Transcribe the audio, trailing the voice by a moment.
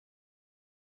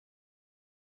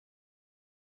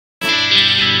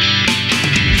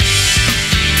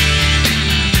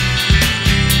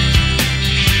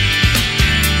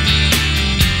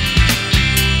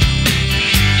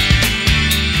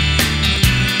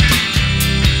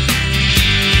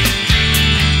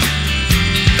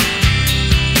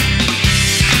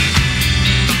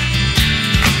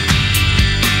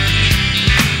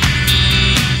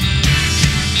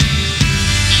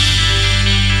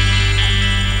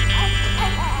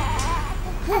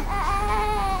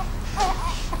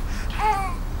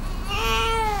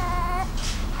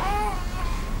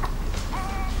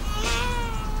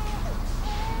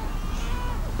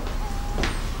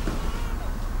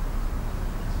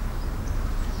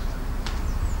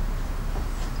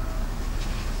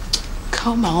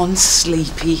Come on,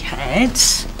 sleepyhead.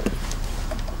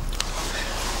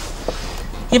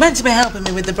 You're meant to be helping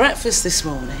me with the breakfast this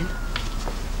morning.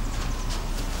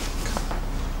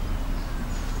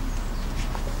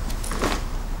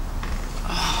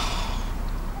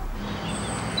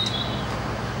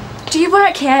 Do you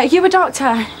work here? Are you a doctor?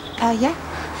 Yeah.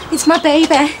 It's my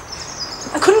baby.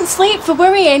 I couldn't sleep for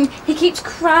worrying. He keeps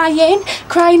crying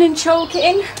and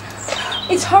choking.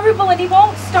 It's horrible and he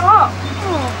won't stop.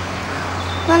 Oh.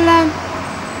 Well,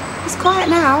 he's quiet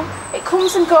now. It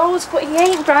comes and goes, but he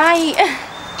ain't right.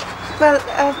 Well,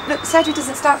 look, surgery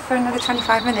doesn't start for another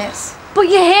 25 minutes. But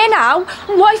you're here now.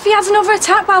 What if he has another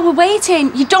attack while we're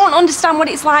waiting? You don't understand what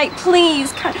it's like.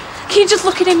 Please, can you just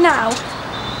look at him now?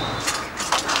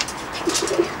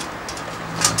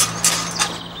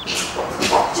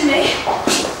 Jimmy.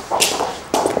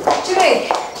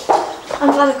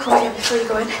 I'm glad I caught you before you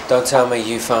go in. Don't tell me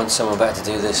you found someone better to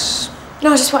do this.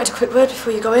 No, I just wanted a quick word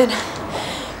before you go in.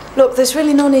 Look, there's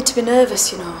really no need to be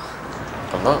nervous, you know.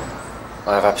 I'm not.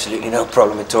 I have absolutely no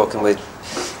problem with talking with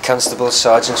constables,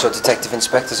 sergeants or detective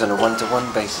inspectors on a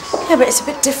one-to-one basis. Yeah, but it's a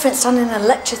bit different standing in a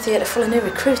lecture theatre full of new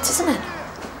recruits, isn't it?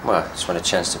 Well, I just want a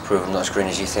chance to prove I'm not as green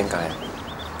as you think I am.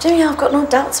 Jimmy, I've got no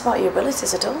doubts about your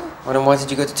abilities at all. Well, then why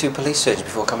did you go to 2 police surgeons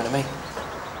before coming to me?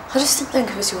 I just didn't think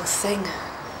it was your thing.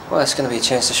 Well, it's going to be a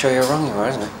chance to show you how wrong you are,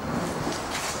 isn't it?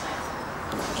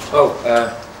 Oh,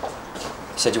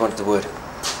 you said you wanted the word.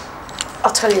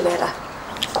 I'll tell you later.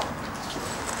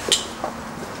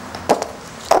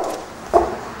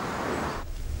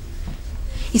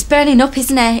 He's burning up,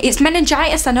 isn't he? It's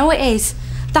meningitis, I know it is.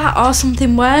 That or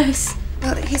something worse.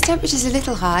 Well, his temperature's a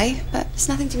little high, but it's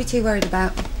nothing to be too worried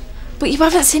about. But you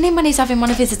haven't seen him when he's having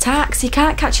one of his attacks. He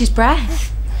can't catch his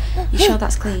breath. You sure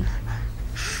that's clean?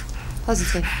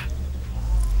 Positive.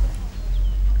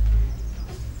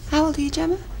 How old are you,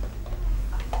 Gemma?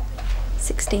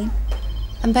 16.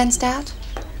 And Ben's dad?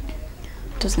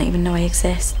 Doesn't even know he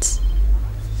exists.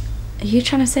 Are you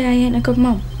trying to say I ain't a good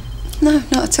mum? No,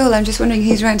 not at all. I'm just wondering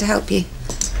who's around to help you.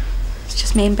 It's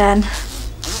just me and Ben.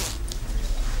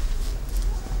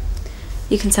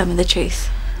 You can tell me the truth.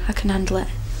 I can handle it.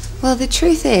 Well, the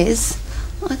truth is,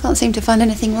 I can't seem to find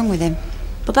anything wrong with him.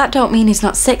 But that don't mean he's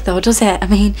not sick, though, does it? I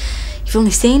mean, you've only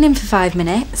seen him for 5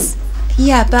 minutes.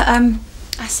 Yeah, but,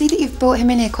 I see that you've brought him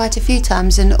in here quite a few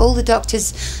times, and all the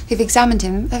doctors who've examined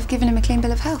him have given him a clean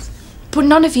bill of health. But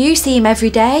none of you see him every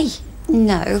day.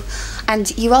 No,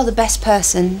 and you are the best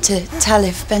person to tell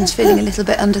if Ben's feeling a little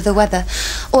bit under the weather.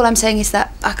 All I'm saying is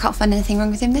that I can't find anything wrong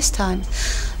with him this time.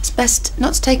 It's best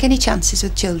not to take any chances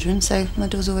with children, so my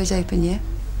door's always open, yeah?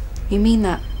 You mean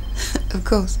that? Of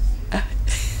course.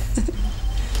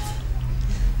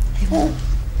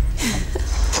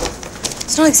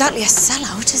 It's not exactly a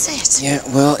sellout, is it? Yeah,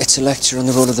 well, it's a lecture on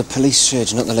the role of the police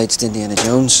surgeon, not the latest Indiana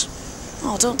Jones.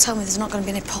 Oh, don't tell me there's not going to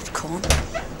be any popcorn.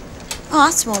 Oh,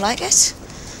 that's more like it.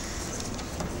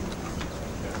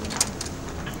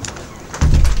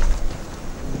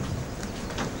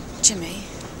 Jimmy,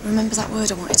 remember that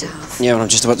word I wanted to have? Yeah, well, I'm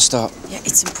just about to start. Yeah,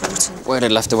 it's important. Well, I'd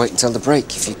have to wait until the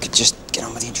break, if you could just get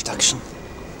on with the introduction.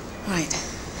 Right.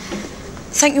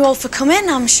 Thank you all for coming.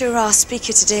 I'm sure our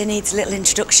speaker today needs a little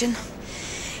introduction.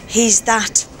 He's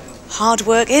that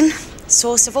hard-working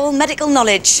source of all medical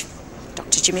knowledge,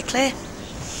 Dr. Jimmy Clay.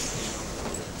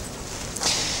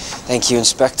 Thank you,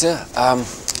 Inspector.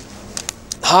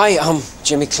 Hi, I'm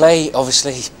Jimmy Clay,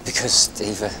 obviously, because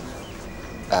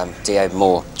D.A.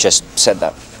 Moore just said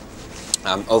that.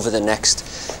 Over the next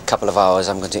couple of hours,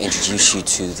 I'm going to introduce you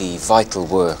to the vital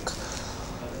work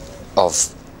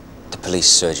of the police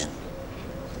surgeon.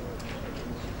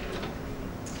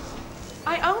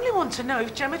 I only want to know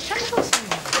if Gemma Chandler's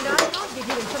here. And I can't give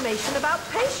you information about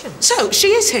patients. So, she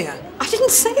is here. I didn't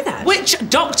say that. Which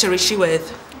doctor is she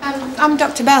with? I'm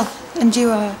Dr. Bell, and you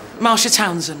are... Marsha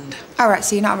Townsend. All right,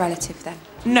 so you're not a relative then?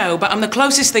 No, but I'm the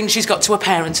closest thing she's got to a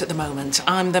parent at the moment.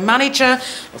 I'm the manager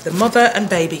of the mother and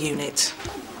baby unit.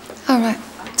 All right.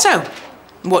 So,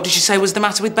 what did you say was the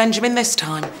matter with Benjamin this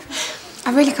time?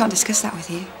 I really can't discuss that with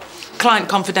you. Client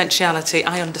confidentiality,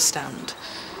 I understand.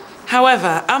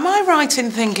 However, am I right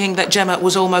in thinking that Gemma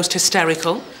was almost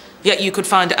hysterical, yet you could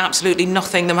find absolutely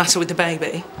nothing the matter with the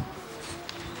baby?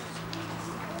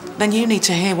 Then you need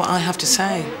to hear what I have to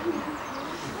say.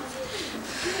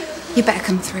 You better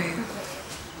come through.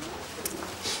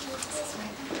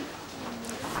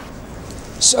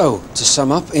 So, to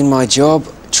sum up, in my job,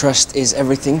 trust is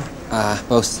everything.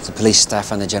 Both the police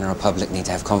staff and the general public need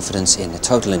to have confidence in the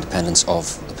total independence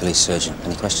of the police surgeon.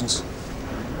 Any questions?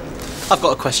 I've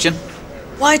got a question.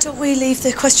 Why don't we leave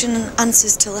the question and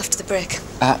answers till after the break?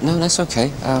 No, that's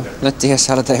okay. Let D.S.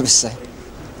 Halliday say.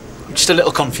 just a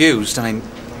little confused. I mean,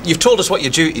 you've told us what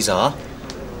your duties are.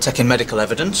 Taking medical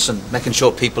evidence and making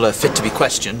sure people are fit to be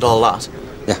questioned, all that.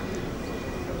 Yeah.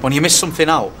 When you miss something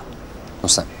out.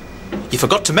 What's that? You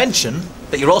forgot to mention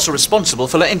that you're also responsible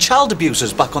for letting child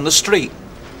abusers back on the street.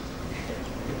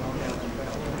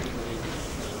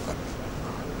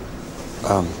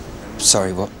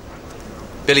 Sorry, what?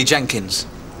 Billy Jenkins.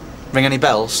 Ring any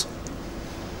bells?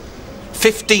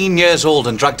 15 years old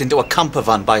and dragged into a camper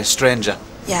van by a stranger.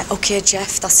 Yeah, OK,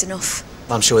 Jeff, that's enough.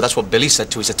 I'm sure that's what Billy said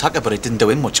to his attacker, but it didn't do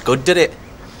him much good, did it?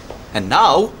 And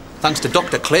now, thanks to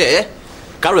Dr. Clay,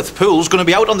 Gareth Poole's going to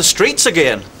be out on the streets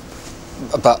again.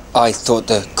 But I thought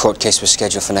the court case was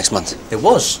scheduled for next month. It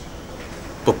was.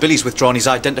 But Billy's withdrawn his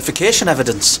identification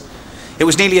evidence. It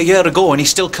was nearly a year ago and he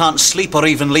still can't sleep or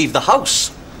even leave the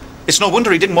house. It's no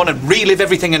wonder he didn't want to relive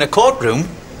everything in a courtroom.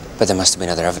 But there must have been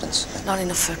other evidence. Not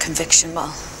enough for a conviction,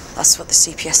 well, that's what the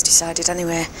CPS decided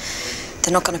anyway.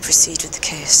 They're not going to proceed with the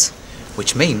case.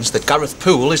 Which means that Gareth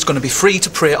Poole is going to be free to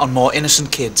prey on more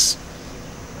innocent kids.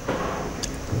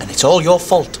 And it's all your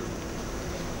fault.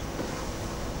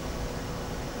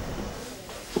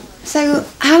 So,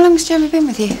 how long's Gemma been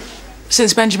with you?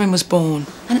 Since Benjamin was born.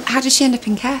 And how did she end up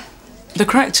in care? The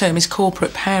correct term is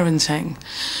corporate parenting.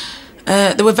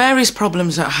 There were various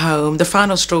problems at home. The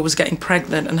final straw was getting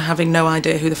pregnant and having no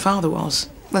idea who the father was.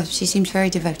 Well, she seems very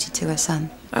devoted to her son.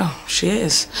 Oh, she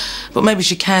is. But maybe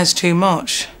she cares too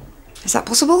much. Is that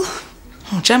possible?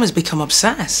 Oh, Gemma's become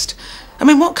obsessed. I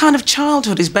mean, what kind of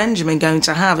childhood is Benjamin going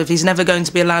to have if he's never going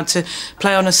to be allowed to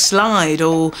play on a slide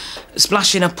or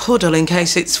splash in a puddle in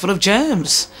case it's full of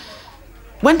germs?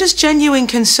 When does genuine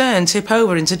concern tip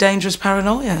over into dangerous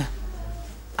paranoia?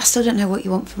 I still don't know what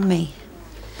you want from me.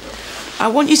 I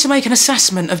want you to make an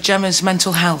assessment of Gemma's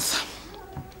mental health.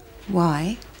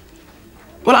 Why?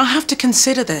 Well, I have to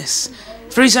consider this.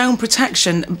 For his own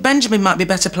protection, Benjamin might be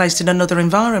better placed in another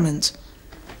environment.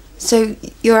 So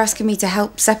you're asking me to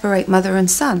help separate mother and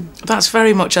son? That's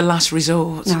very much a last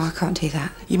resort. No, I can't do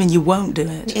that. You mean you won't do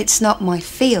it? It's not my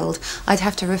field. I'd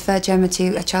have to refer Gemma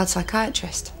to a child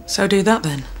psychiatrist. So do that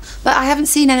then. But I haven't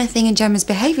seen anything in Gemma's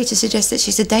behaviour to suggest that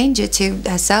she's a danger to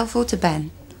herself or to Ben.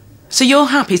 So you're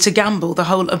happy to gamble the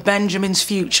whole of Benjamin's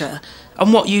future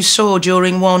on what you saw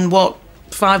during one,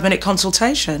 5-minute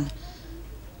consultation?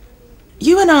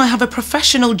 You and I have a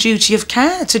professional duty of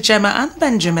care to Gemma and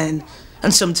Benjamin.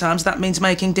 And sometimes that means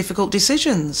making difficult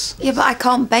decisions. Yeah, but I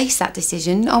can't base that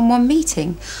decision on one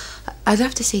meeting. I'd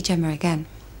love to see Gemma again.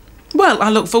 Well, I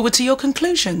look forward to your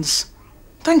conclusions.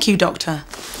 Thank you, Doctor.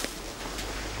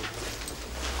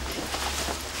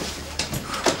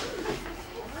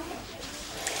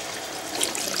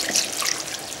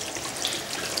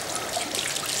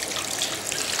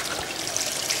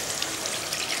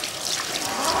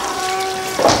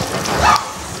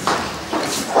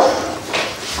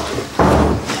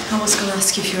 I was going to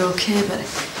ask if you're okay, but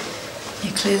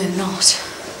you're clearly not.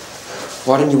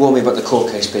 Why didn't you warn me about the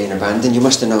court case being abandoned? You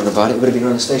must have known about it. It would have been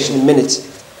on the station in minutes.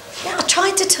 Yeah, I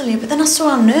tried to tell you, but then I saw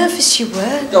how nervous you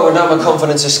were. No, and now my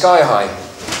confidence is sky high.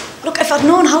 Look, if I'd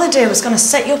known Halliday was going to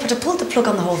set you up, I'd have pulled the plug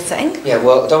on the whole thing. Yeah,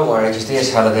 well, don't worry, because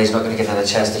DS Halliday's not going to get another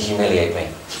chance to humiliate me.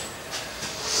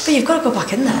 But you've got to go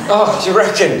back in there. Oh, do you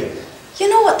reckon? You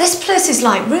know what this place is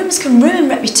like. Rumours can ruin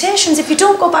reputations. If you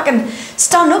don't go back and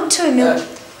stand up to him, you'll...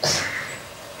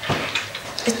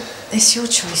 It's your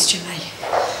choice, Jimmy.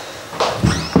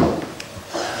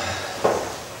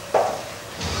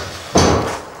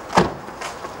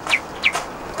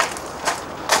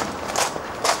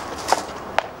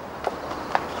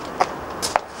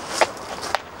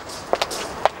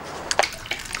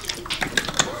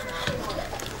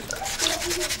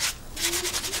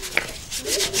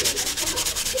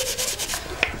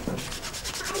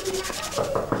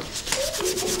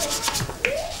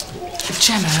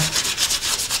 Gemma.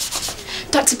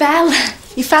 Dr. Bell,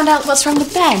 you found out what's wrong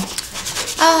with Ben?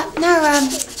 No,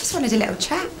 just wanted a little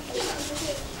chat.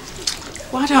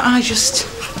 Why don't I just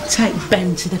take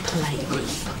Ben to the playroom?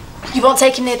 You won't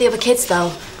take him near the other kids,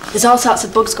 though. There's all sorts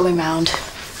of bugs going round.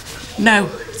 No,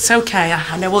 it's okay.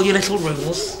 I know all your little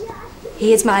rules.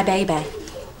 He is my baby.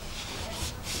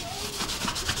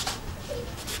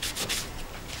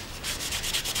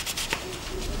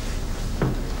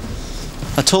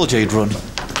 I told you he'd run.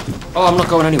 Oh, I'm not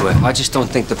going anywhere. I just don't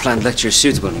think the planned lecture is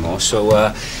suitable anymore,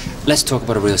 so let's talk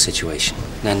about a real situation.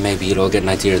 Then maybe you'll all get an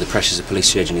idea of the pressures a police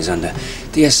surgeon is under.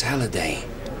 DS Halliday.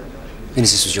 I mean,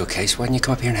 if this was your case, why didn't you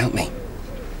come up here and help me?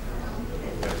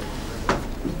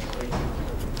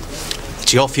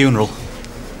 It's your funeral.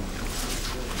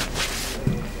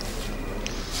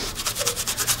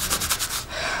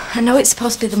 I know it's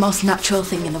supposed to be the most natural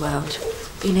thing in the world,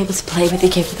 Being able to play with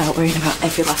your kid without worrying about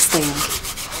every last thing.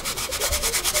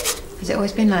 Has it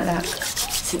always been like that?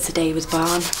 Since the day he was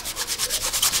born.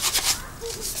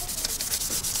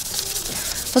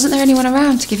 Wasn't there anyone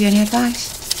around to give you any advice?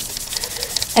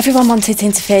 Everyone wanted to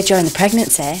interfere during the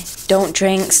pregnancy. Don't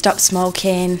drink, stop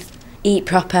smoking, eat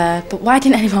proper. But why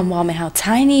didn't anyone warn me how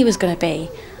tiny he was going to be?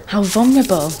 How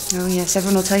vulnerable. Oh yes,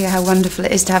 everyone will tell you how wonderful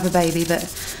it is to have a baby, but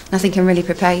nothing can really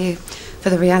prepare you for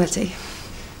the reality.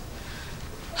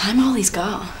 I'm all he's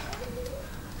got.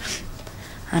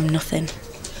 I'm nothing.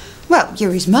 Well,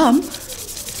 you're his mum.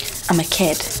 I'm a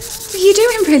kid. You're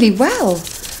doing really well.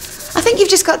 I think you've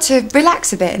just got to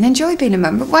relax a bit and enjoy being a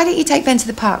mum. But why don't you take Ben to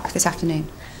the park this afternoon?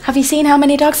 Have you seen how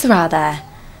many dogs there are there?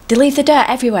 They leave the dirt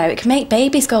everywhere. It can make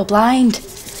babies go blind.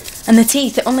 And the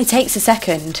teeth, it only takes a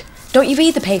second. Don't you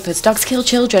read the papers? Dogs kill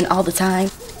children all the time.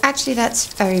 Actually,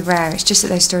 that's very rare. It's just that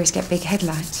those stories get big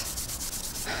headlines.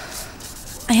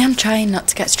 I am trying not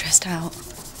to get stressed out.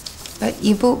 But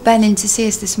you brought Ben in to see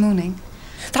us this morning.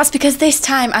 That's because this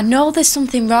time I know there's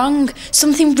something wrong.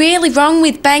 Something really wrong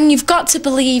with Ben. You've got to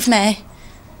believe me.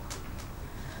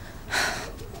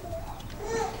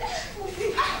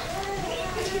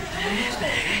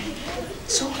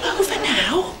 It's all over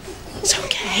now. It's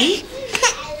okay.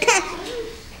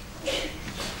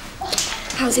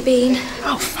 How's it been?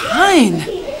 Oh, fine.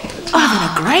 We're having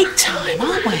a great time,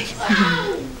 aren't we?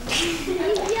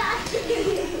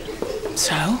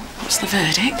 So, what's the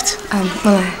verdict?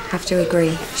 Well, I have to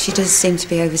agree. She does seem to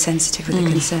be oversensitive with the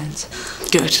concerns.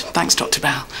 Good. Thanks, Dr.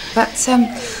 Bell. But,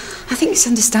 I think it's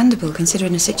understandable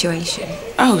considering the situation.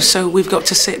 Oh, so we've got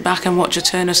to sit back and watch her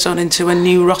turn her son into a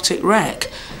neurotic wreck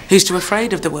who's too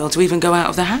afraid of the world to even go out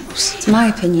of the house? It's my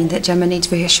opinion that Gemma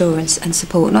needs reassurance and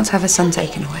support, not to have her son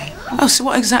taken away. Oh, so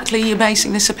what exactly are you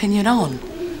basing this opinion on?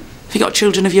 Have you got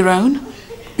children of your own?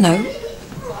 No.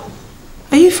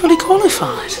 Are you fully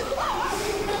qualified?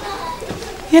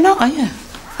 You're not, are you?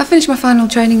 I finished my final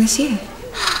training this year.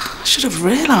 I should have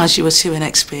realised you were too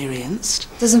inexperienced.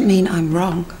 Doesn't mean I'm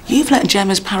wrong. You've let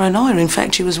Gemma's paranoia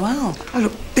infect you as well. Oh,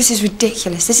 look, this is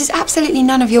ridiculous. This is absolutely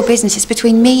none of your business. It's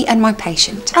between me and my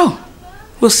patient. Oh,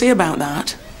 we'll see about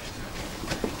that.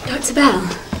 Dr. Bell,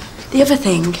 the other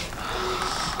thing.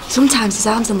 Sometimes his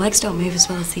arms and legs don't move as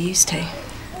well as they used to.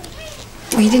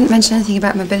 Well, you didn't mention anything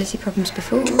about mobility problems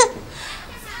before.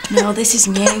 No, this is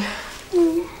new.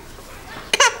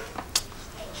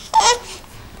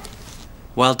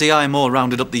 While DIMO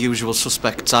rounded up the usual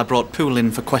suspects, I brought Poole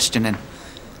in for questioning.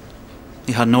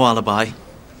 He had no alibi.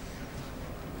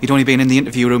 He'd only been in the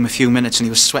interview room a few minutes and he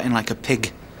was sweating like a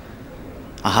pig.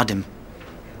 I had him,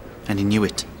 and he knew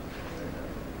it.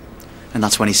 And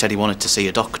that's when he said he wanted to see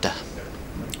a doctor.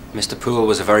 Mr. Poole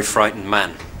was a very frightened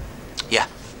man. Yeah,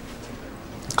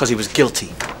 because he was guilty.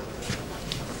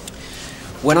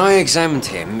 When I examined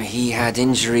him, he had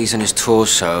injuries on his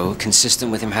torso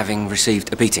consistent with him having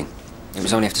received a beating. It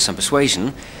was only after some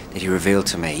persuasion that he revealed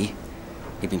to me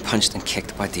he'd been punched and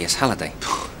kicked by D.S. Halliday.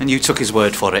 And you took his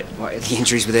word for it. Well, the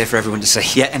injuries were there for everyone to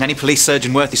see. Yeah, and any police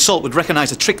surgeon worth his salt would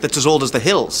recognise a trick that's as old as the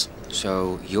hills.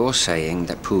 So you're saying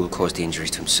that Poole caused the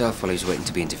injuries to himself while he was waiting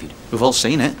to be interviewed? We've all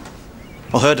seen it.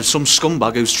 Or heard of some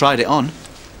scumbag who's tried it on.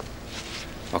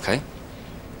 Okay.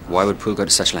 Why would Poole go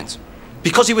to such lengths?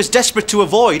 Because he was desperate to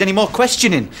avoid any more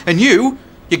questioning. And you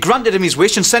granted him his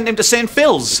wish and sent him to St.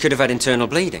 Phil's. He could have had internal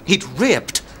bleeding. He'd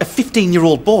raped a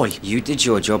 15-year-old boy. You did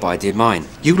your job, I did mine.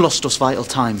 You lost us vital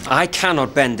time. I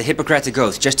cannot bend the Hippocratic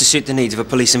Oath just to suit the needs of a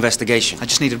police investigation. I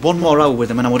just needed one more hour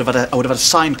with him and I would have had a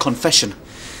signed confession.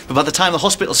 But by the time the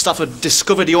hospital staff had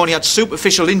discovered he only had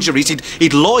superficial injuries,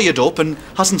 he'd lawyered up and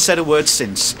hasn't said a word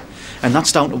since. And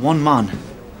that's down to one man.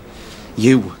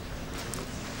 You.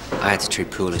 I had to treat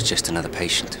Poole as just another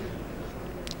patient.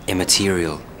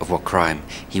 Immaterial of what crime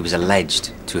he was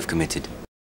alleged to have committed.